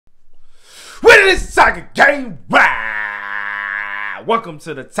It is Tiger Game. Wow. Welcome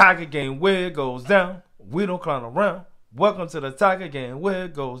to the Tiger Game where it goes down. We don't clown around. Welcome to the Tiger Game where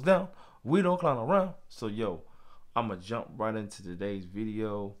it goes down. We don't clown around. So yo, I'm gonna jump right into today's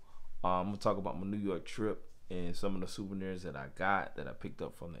video. I'm gonna talk about my New York trip and some of the souvenirs that I got that I picked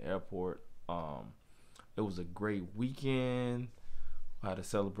up from the airport. It was a great weekend. I had a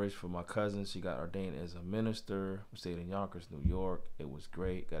celebration for my cousin. She got ordained as a minister. We stayed in Yonkers, New York. It was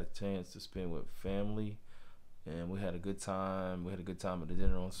great. Got a chance to spend with family, and we had a good time. We had a good time at the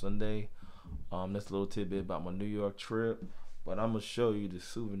dinner on Sunday. That's a little tidbit about my New York trip. But I'm gonna show you the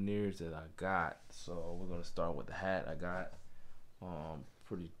souvenirs that I got. So we're gonna start with the hat I got.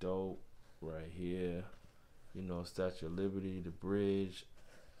 Pretty dope right here. You know, Statue of Liberty, the bridge,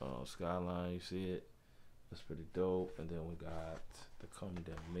 skyline. You see it? That's pretty dope. And then we got the company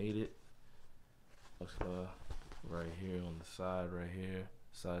that made it. Right here on the side, right here,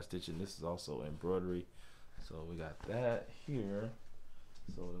 side stitching. This is also embroidery. So we got that here.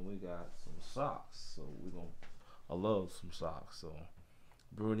 So then we got some socks. So I love some socks. So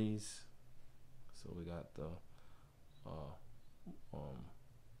Brunies. So we got the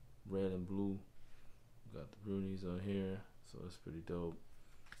red and blue. We got the Brunies on here. So it's pretty dope.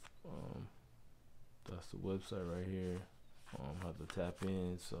 That's the website right here. Have to tap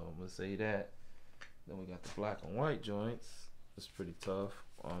in, so I'm gonna say that. Then we got the black and white joints. It's pretty tough.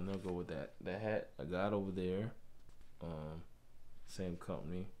 They'll go with that hat I got over there. Same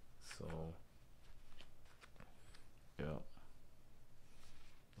company. So yeah,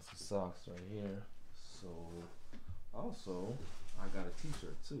 that's the socks right here. So also I got a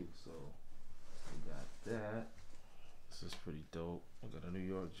t-shirt too. So we got that. This is pretty dope. I got a New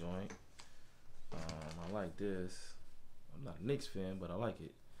York joint. I like this. I'm not a Knicks fan, but I like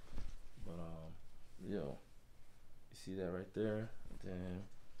it. But yo, you see that right there? And then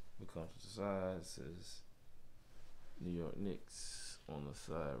we come to the side. It says New York Knicks on the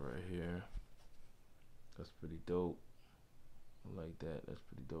side right here. That's pretty dope. I like that. That's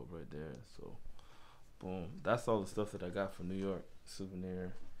pretty dope right there. So boom. That's all the stuff that I got from New York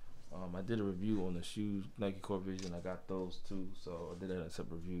souvenir. I did a review on the shoes, Nike Core Vision. I got those too, so I did that in a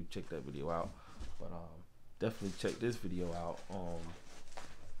separate review. Check that video out. But definitely check this video out.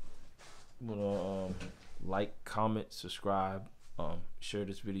 Like, comment, subscribe, share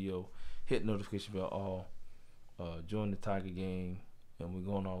this video, hit notification bell all, join the Tiger Gang, and we're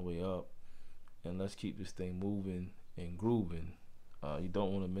going all the way up. And let's keep this thing moving and grooving. You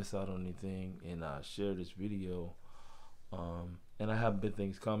don't want to miss out on anything, and share this video. And I have big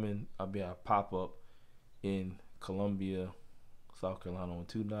things coming. I'll be at a pop-up in Columbia, South Carolina on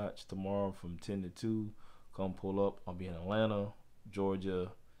 2 Notch tomorrow from 10 to 2. Come pull up. I'll be in Atlanta,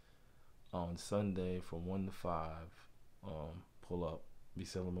 Georgia on Sunday from 1 to 5. Pull up. Be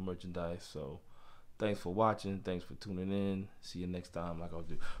selling my merchandise. So thanks for watching. Thanks for tuning in. See you next time like I'll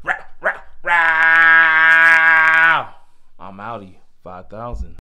do. I'm outie. 5,000.